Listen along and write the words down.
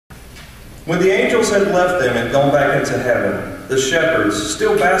When the angels had left them and gone back into heaven, the shepherds,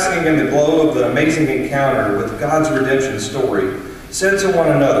 still basking in the glow of the amazing encounter with God's redemption story, said to one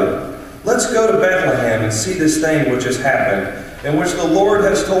another, "Let's go to Bethlehem and see this thing which has happened, and which the Lord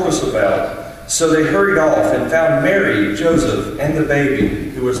has told us about." So they hurried off and found Mary, Joseph, and the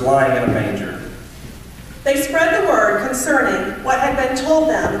baby, who was lying in a manger. They spread the word concerning what had been told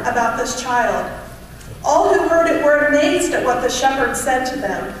them about this child. All who heard it were amazed at what the shepherds said to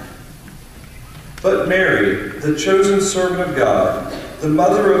them. But Mary, the chosen servant of God, the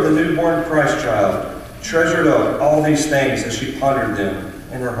mother of the newborn Christ child, treasured up all these things as she pondered them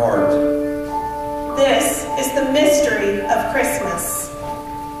in her heart. This is the mystery of Christmas.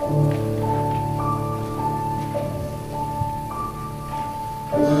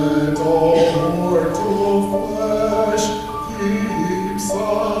 Let all mortal flesh keep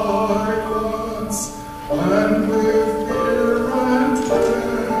silence, and with fear and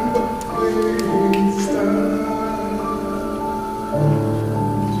trembling stand.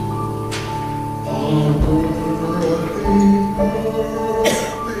 On earthly minded,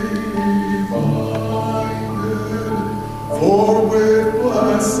 for with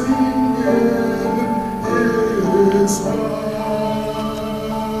blessing in His hand.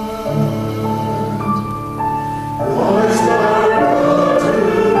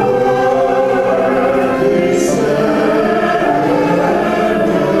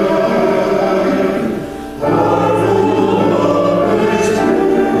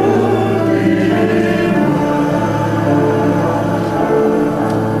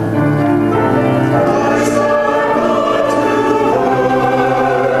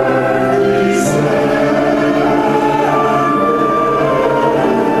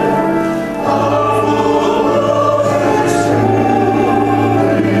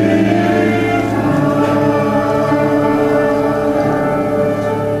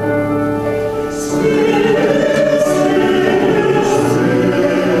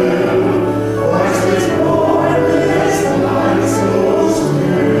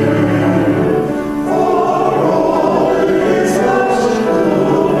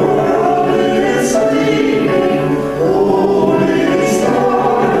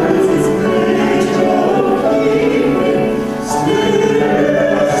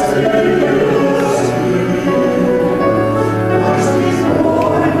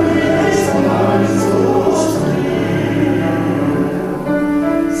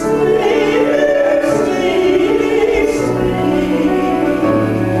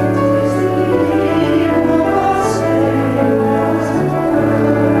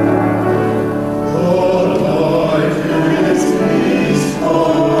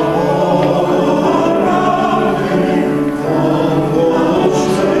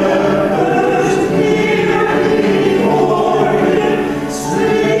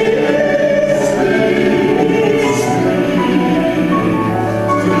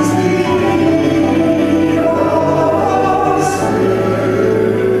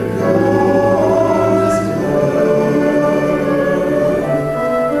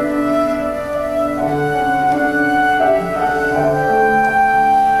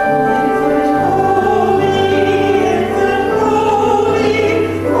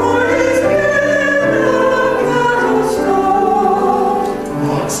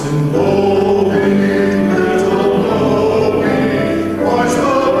 And